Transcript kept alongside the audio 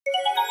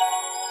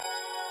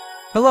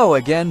Hello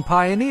again,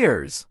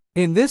 pioneers!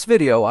 In this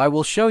video, I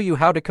will show you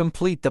how to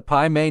complete the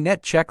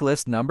Mainnet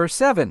Checklist number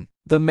 7,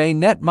 the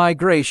Mainnet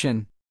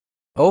migration.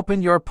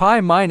 Open your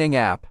Pi mining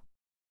app.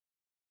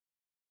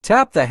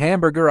 Tap the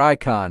hamburger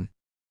icon.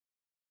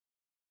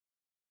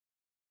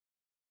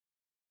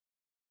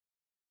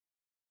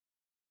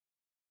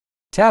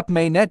 Tap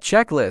Mainnet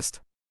Checklist.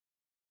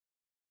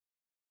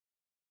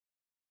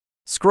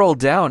 Scroll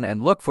down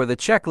and look for the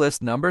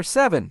checklist number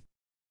 7.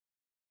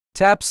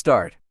 Tap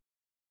Start.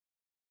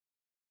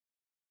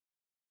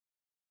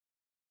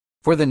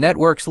 For the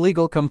network's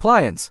legal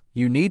compliance,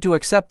 you need to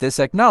accept this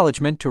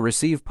acknowledgement to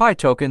receive Pi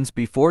tokens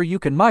before you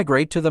can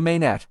migrate to the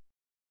mainnet.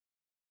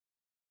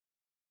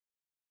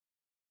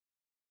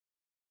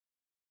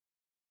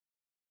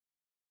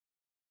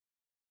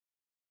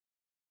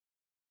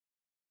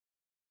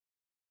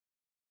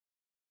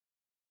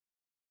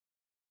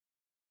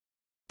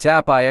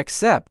 Tap I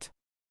accept.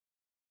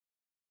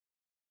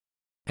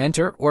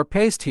 Enter or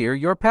paste here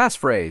your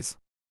passphrase.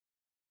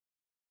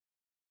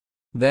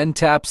 Then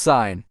tap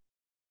Sign.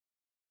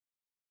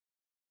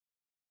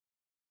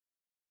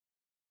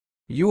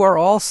 You are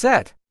all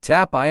set.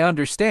 Tap I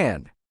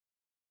understand.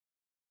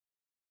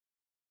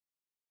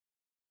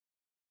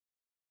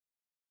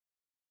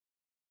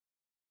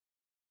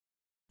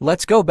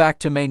 Let's go back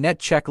to Mainnet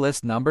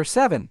Checklist number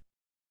 7.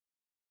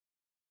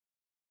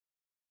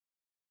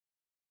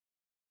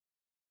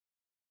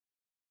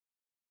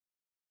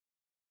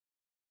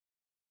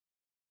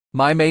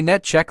 My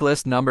Mainnet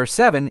Checklist number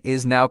 7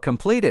 is now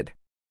completed.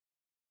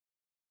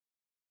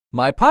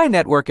 My Pi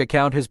network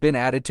account has been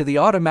added to the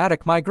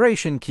automatic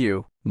migration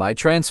queue. My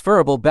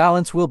transferable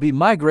balance will be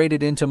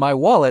migrated into my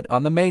wallet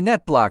on the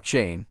Mainnet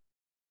blockchain.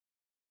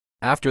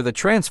 After the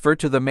transfer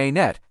to the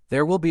mainnet,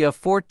 there will be a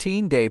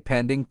 14-day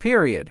pending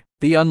period.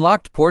 The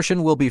unlocked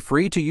portion will be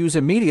free to use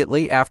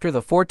immediately after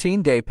the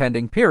 14-day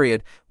pending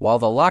period, while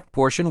the locked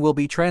portion will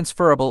be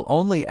transferable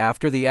only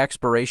after the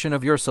expiration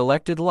of your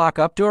selected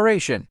lockup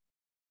duration.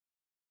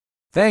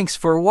 Thanks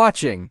for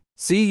watching.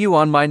 See you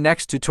on my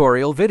next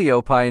tutorial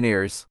video,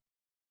 pioneers.